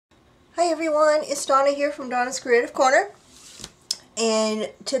Hi everyone, it's Donna here from Donna's Creative Corner, and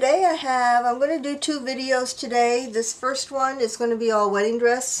today I'm going to do two videos today. This first one is going to be all wedding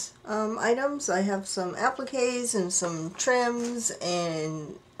dress items. I have some appliques and some trims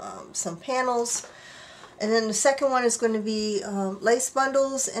and some panels, and then the second one is going to be lace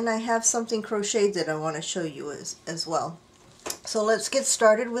bundles, and I have something crocheted that I want to show you as well. So let's get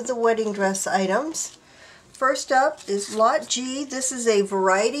started with the wedding dress items. First up is Lot G. This is a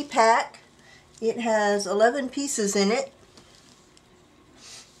variety pack. It has 11 pieces in it.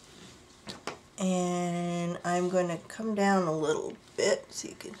 And I'm going to come down a little bit so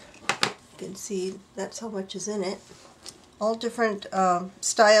you can see that's how much is in it. All different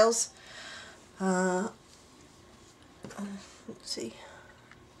styles. Let's see.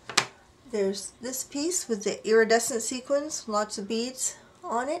 There's this piece with the iridescent sequins, lots of beads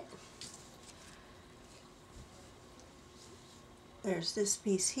on it. There's this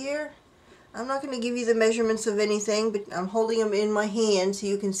piece here. I'm not going to give you the measurements of anything, but I'm holding them in my hand so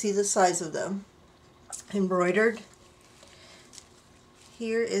you can see the size of them. Embroidered.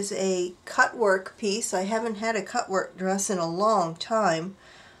 Here is a cutwork piece. I haven't had a cutwork dress in a long time.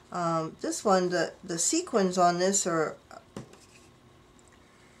 This one, the sequins on this are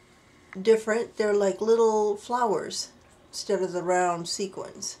different. They're like little flowers instead of the round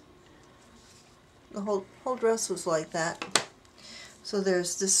sequins. The whole dress was like that. So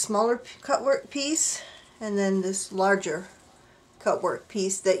there's this smaller cutwork piece and then this larger cutwork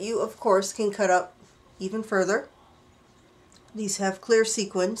piece that you of course can cut up even further. These have clear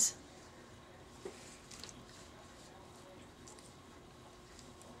sequins.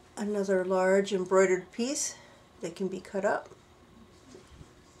 Another large embroidered piece that can be cut up.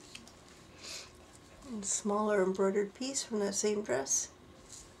 And a smaller embroidered piece from that same dress.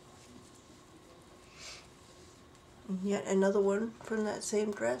 And yet another one from that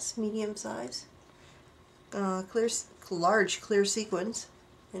same dress, medium size. Large clear sequins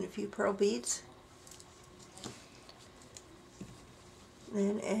and a few pearl beads.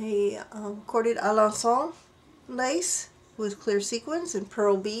 Then a corded Alencon lace with clear sequins and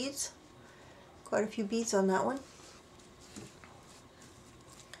pearl beads. Quite a few beads on that one.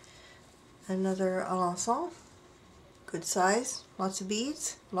 Another Alencon, good size, lots of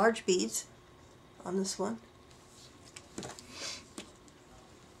beads, large beads on this one.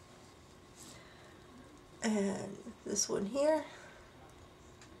 And this one here.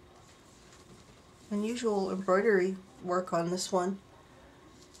 Unusual embroidery work on this one.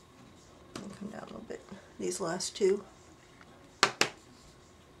 I'll come down a little bit. These last two.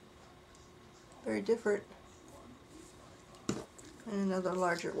 Very different. And another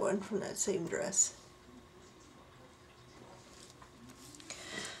larger one from that same dress.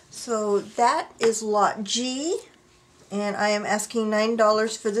 So that is Lot G. And I am asking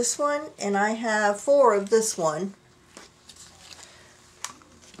 $9 for this one, and I have 4 of this one.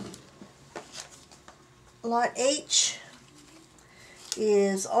 Lot H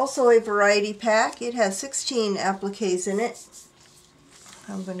is also a variety pack. It has 16 appliques in it.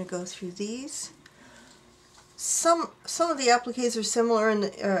 I'm going to go through these. Some of the appliques are similar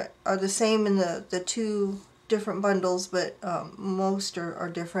and are the same in the two different bundles, but most are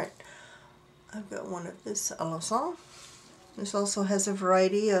different. I've got one of this Alencon. This also has a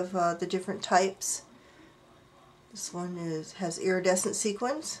variety of the different types. This one has iridescent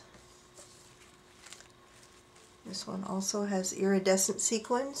sequins. This one also has iridescent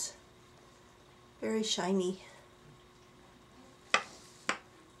sequins. Very shiny.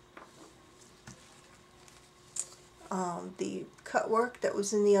 The cutwork that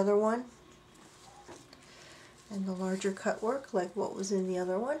was in the other one. And the larger cutwork like what was in the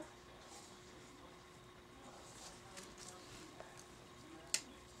other one.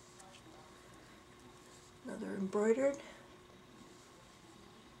 Another embroidered.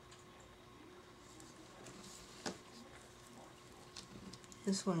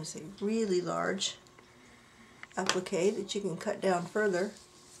 This one is a really large applique that you can cut down further.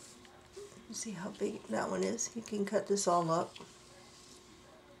 You see how big that one is? You can cut this all up.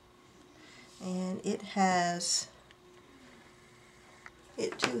 And it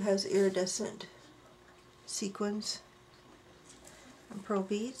too has iridescent sequins and pearl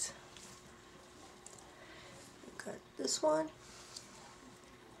beads. Got this one,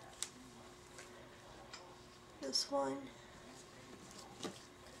 this one,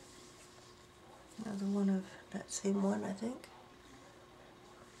 another one of that same one, I think.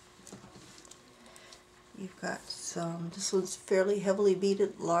 You've got some, this one's fairly heavily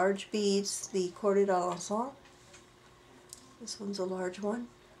beaded, large beads, the corded Alencon. This one's a large one.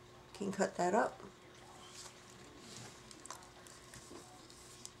 You can cut that up.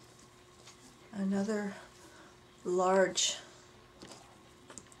 another large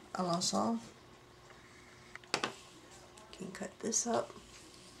Alencon. Can cut this up.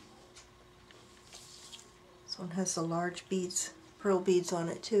 This one has the large beads, pearl beads on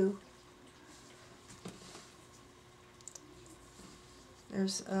it too.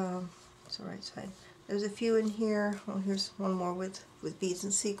 There's it's the right side. There's a few in here. Well, here's one more with beads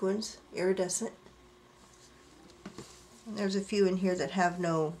and sequins, iridescent. And there's a few in here that have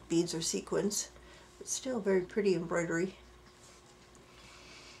no beads or sequins, but still very pretty embroidery.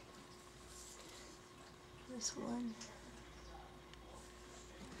 This one.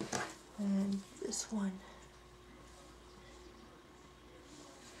 And this one.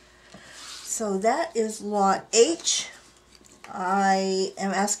 So that is lot H. I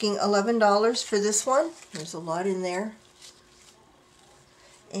am asking $11 for this one. There's a lot in there.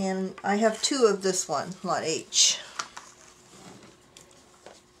 And I have 2 of this one, lot H.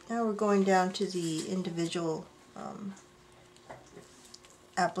 Now we're going down to the individual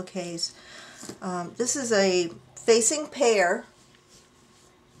appliques. This is a facing pair.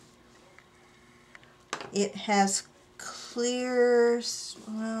 It has clear,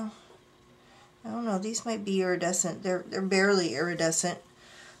 well, I don't know, these might be iridescent. They're barely iridescent.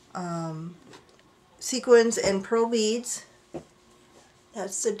 Sequins and pearl beads.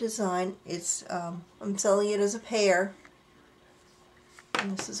 That's the design. It's I'm selling it as a pair.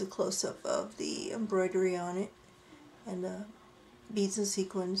 And this is a close-up of the embroidery on it and the beads and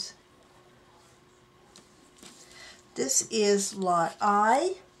sequins. This is lot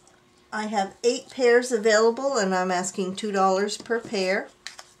I. I have 8 pairs available and I'm asking $2 per pair.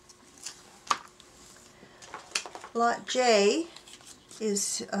 Lot J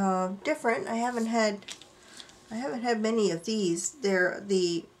is different. I haven't had many of these. They're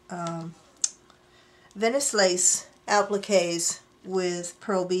the Venice lace appliques with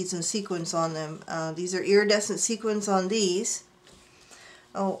pearl beads and sequins on them. These are iridescent sequins on these.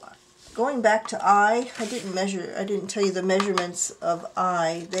 Oh, going back to I didn't tell you the measurements of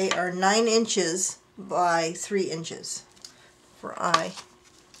I. They are 9 inches by 3 inches for I.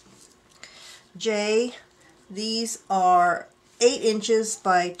 J, these are 8 inches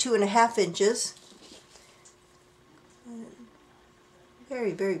by 2.5 inches.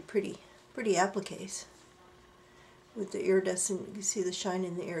 Very, very pretty appliques with the iridescent. You can see the shine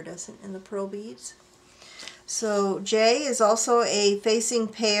in the iridescent and the pearl beads. So J is also a facing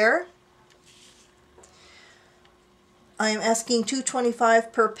pair. I am asking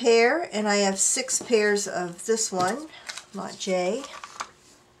 $2.25 per pair, and I have 6 pairs of this one, lot J.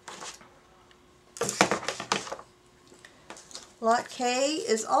 Lot K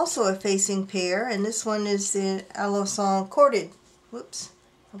is also a facing pair, and this one is the Alencon corded. Whoops.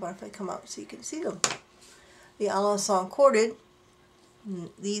 How about if I come out so you can see them? The Alencon corded.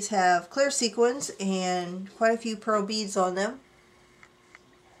 These have clear sequins and quite a few pearl beads on them.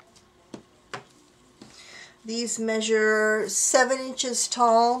 These measure 7 inches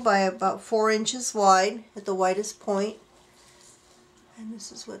tall by about 4 inches wide at the widest point. And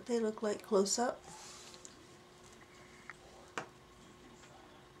this is what they look like close up.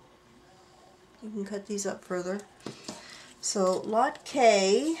 You can cut these up further. So lot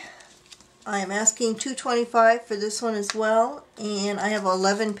K, I am asking $2.25 for this one as well, and I have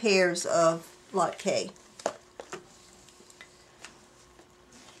 11 pairs of lot K.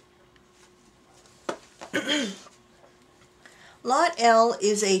 Lot L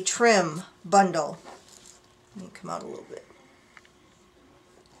is a trim bundle. Let me come out a little bit.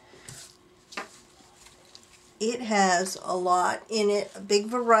 It has a lot in it, a big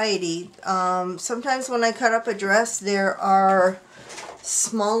variety. Sometimes when I cut up a dress, there are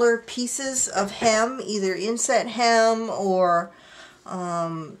smaller pieces of hem, either inset hem or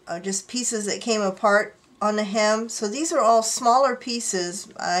just pieces that came apart on the hem. So these are all smaller pieces.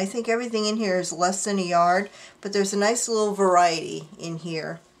 I think everything in here is less than a yard, but there's a nice little variety in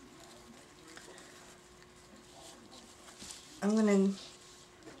here. I don't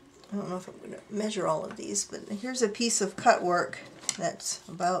know if I'm going to measure all of these, but here's a piece of cutwork that's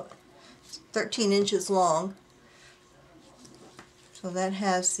about 13 inches long. So that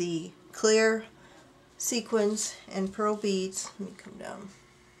has the clear sequins and pearl beads. Let me come down.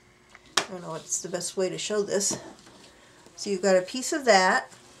 I don't know what's the best way to show this. So you've got a piece of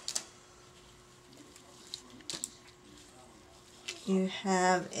that. You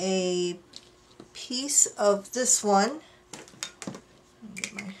have a piece of this one. Let me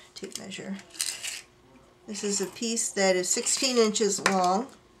get my tape measure. This is a piece that is 16 inches long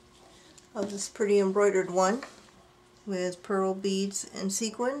of this pretty embroidered one with pearl beads and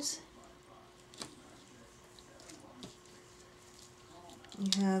sequins.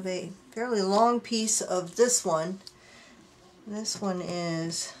 You have a fairly long piece of this one. This one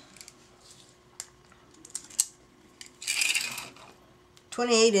is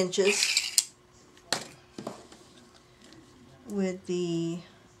 28 inches with the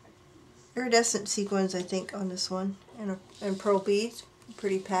iridescent sequins, I think, on this one, and pearl beads.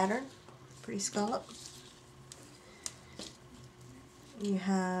 Pretty pattern, pretty scallop. You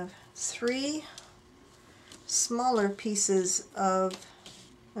have 3 smaller pieces of,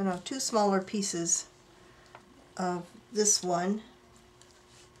 no, 2 smaller pieces of this one.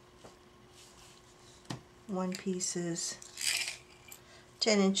 One piece is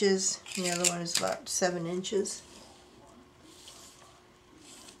 10 inches, and the other one is about 7 inches.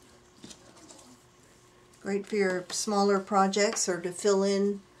 Great for your smaller projects or to fill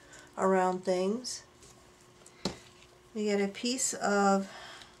in around things. You get a piece of,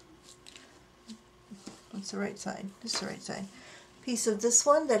 what's the right side? This is the right side. Piece of this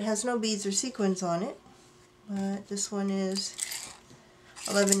one that has no beads or sequins on it. This one is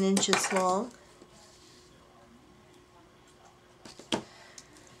 11 inches long.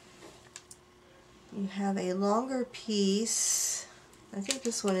 You have a longer piece. I think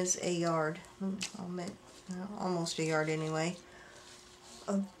this one is a yard. Almost a yard anyway.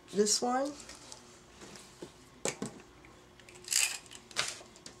 Of this one.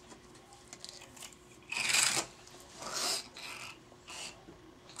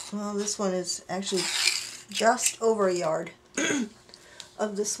 Well, this one is actually just over a yard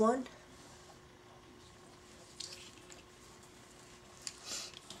of this one.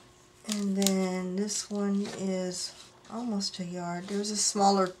 And then this one is almost a yard. There's a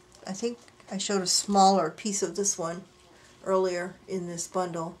smaller, I think I showed a smaller piece of this one earlier in this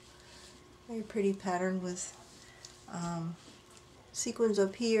bundle. Very pretty pattern with sequins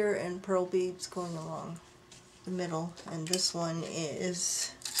up here and pearl beads going along the middle. And this one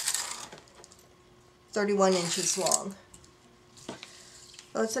is 31 inches long.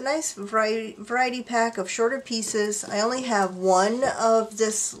 So it's a nice variety pack of shorter pieces. I only have one of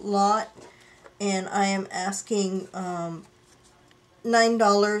this lot, and I am asking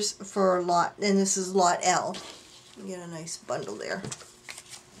 $9 for a lot, and this is lot L. You get a nice bundle there.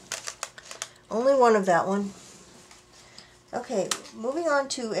 Only one of that one. Okay, moving on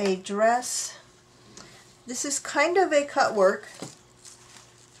to a dress. This is kind of a cutwork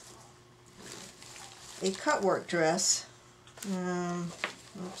dress.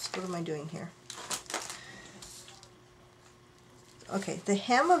 Oops, what am I doing here? Okay, the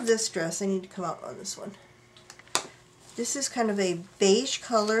hem of this dress, I need to come out on this one. This is kind of a beige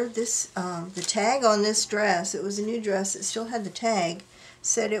color. This, the tag on this dress, it was a new dress, it still had the tag,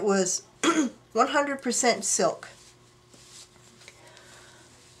 said it was 100% silk.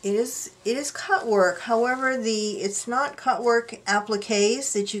 It is cut work, however, it's not cut work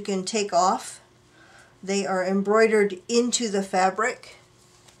appliques that you can take off. They are embroidered into the fabric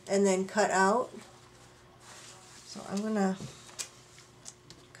and then cut out. So I'm going to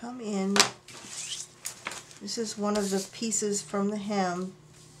come in. This is one of the pieces from the hem.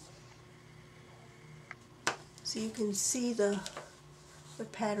 So you can see the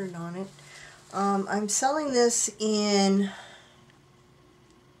pattern on it. I'm selling this in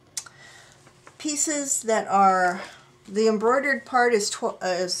pieces that are, the embroidered part is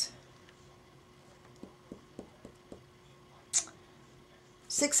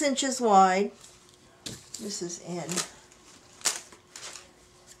 6 inches wide. This is N.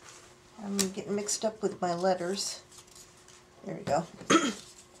 I'm getting mixed up with my letters. There we go.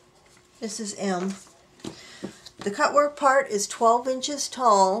 This is M. The cutwork part is 12 inches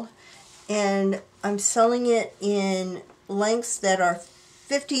tall, and I'm selling it in lengths that are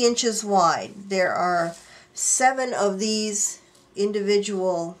 50 inches wide. There are 7 of these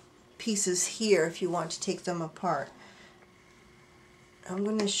individual pieces here if you want to take them apart. I'm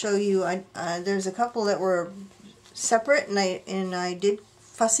going to show you, there's a couple that were separate, and I did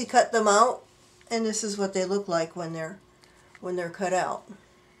fussy cut them out, and this is what they look like when they're cut out.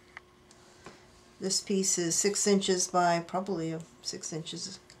 This piece is 6 inches by probably 6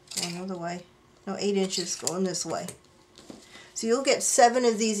 inches going the other way. No, 8 inches going this way. So you'll get 7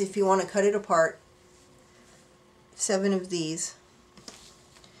 of these if you want to cut it apart. 7 of these.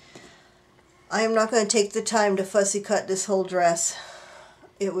 I am not going to take the time to fussy cut this whole dress.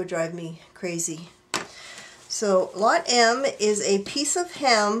 It would drive me crazy. So lot M is a piece of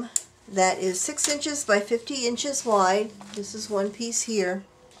hem that is 6 inches by 50 inches wide. This is one piece here.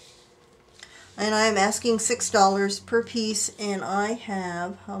 And I'm asking $6 per piece, and I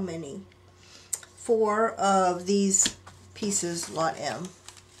have, how many? 4 of these pieces, lot M.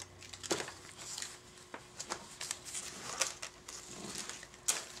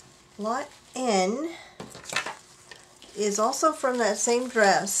 Lot N is also from that same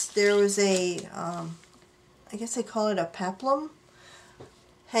dress. There was a, I guess they call it a peplum,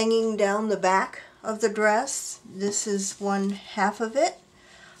 hanging down the back of the dress. This is one half of it.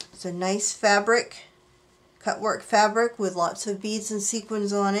 It's a nice fabric, cutwork fabric with lots of beads and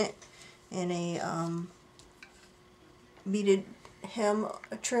sequins on it, and a beaded hem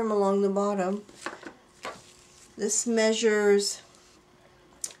trim along the bottom. This measures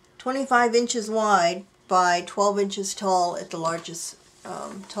 25 inches wide by 12 inches tall at the largest,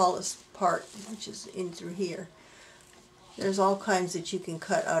 tallest part, which is in through here. There's all kinds that you can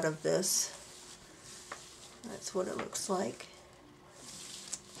cut out of this. That's what it looks like.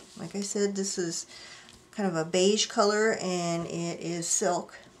 Like I said, this is kind of a beige color and it is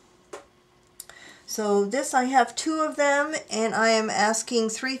silk. So this, I have 2 of them, and I am asking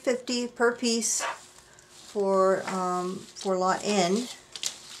 $3.50 per piece for Lot N.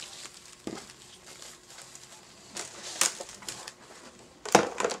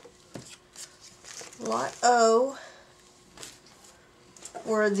 Lot O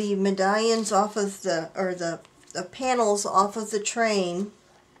were the medallions off of the, or the panels off of the train.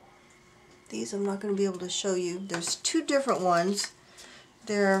 These I'm not going to be able to show you. There's 2 different ones.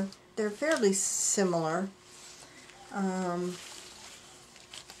 They're fairly similar.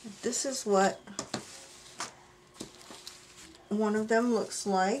 This is what one of them looks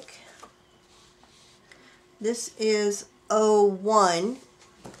like. This is O1.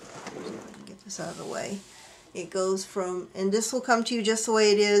 Get this out of the way. It goes from, and this will come to you just the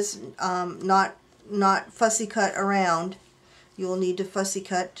way it is, not fussy cut around. You will need to fussy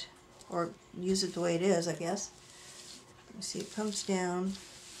cut or use it the way it is, I guess. You see, it comes down,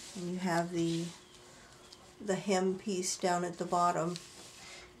 and you have the hem piece down at the bottom.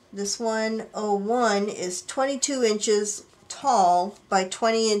 This one, O1, is 22 inches tall by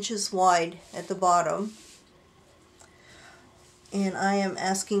 20 inches wide at the bottom. And I am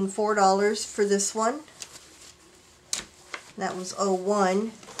asking $4 for this one. That was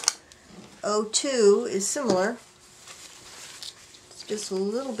O1. O2 is similar. It's just a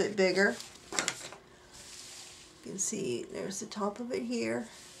little bit bigger. You can see there's the top of it here.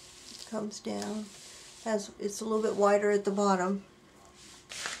 It comes down. It's a little bit wider at the bottom.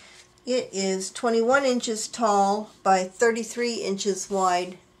 It is 21 inches tall by 33 inches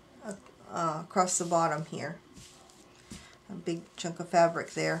wide across the bottom here. A big chunk of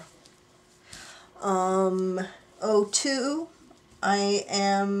fabric there. O2, I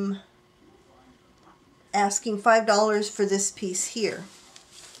am asking $5 for this piece here.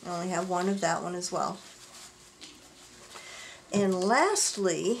 I only have one of that one as well. And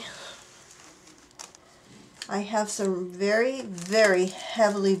lastly, I have some very, very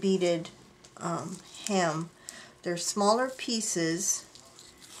heavily beaded hem. They're smaller pieces.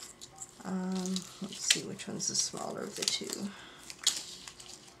 Let's see which one's the smaller of the 2.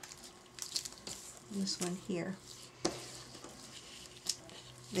 This one here.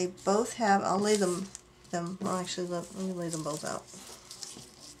 They both have, I'll lay them well, actually, let me lay them both out.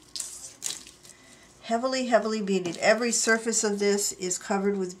 Heavily, heavily beaded. Every surface of this is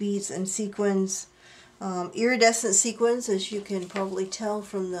covered with beads and sequins. Iridescent sequins, as you can probably tell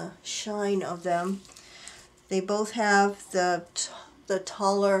from the shine of them. They both have the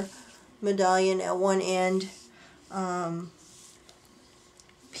taller medallion at one end.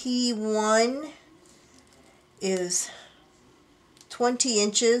 P1 is 20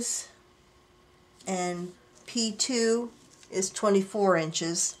 inches and P2 is 24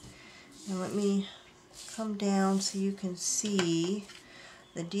 inches. And let me come down so you can see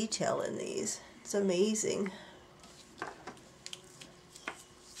the detail in these. It's amazing.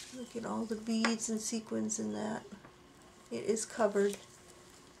 Look at all the beads and sequins in that. It is covered.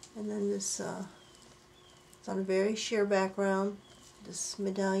 And then this, it's on a very sheer background. This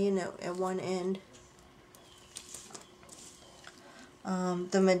medallion at one end.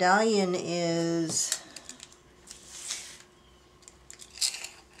 The medallion is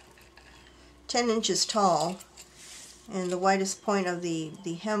 10 inches tall, and the widest point of the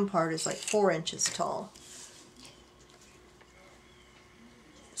hem part is like 4 inches tall.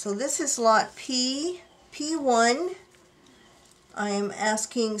 So this is lot P, P1. I am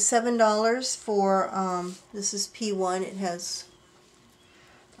asking $7 for, this is P1. It has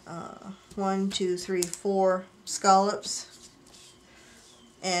 1, 2, 3, 4 scallops.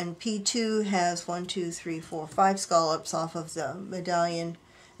 And P2 has 1, 2, 3, 4, 5 scallops off of the medallion.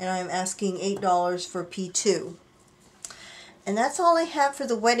 And I'm asking $8 for P2. And that's all I have for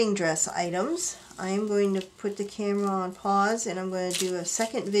the wedding dress items. I am going to put the camera on pause, and I'm going to do a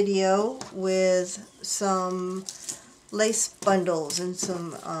second video with some lace bundles and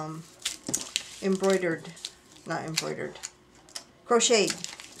some crocheted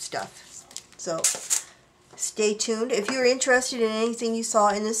stuff. So stay tuned. If you're interested in anything you saw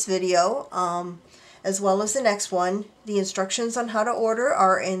in this video, as well as the next one, the instructions on how to order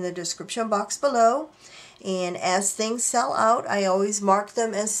are in the description box below. And as things sell out, I always mark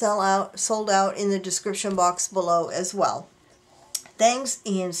them as sold out in the description box below as well. Thanks,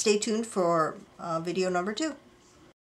 and stay tuned for video number 2.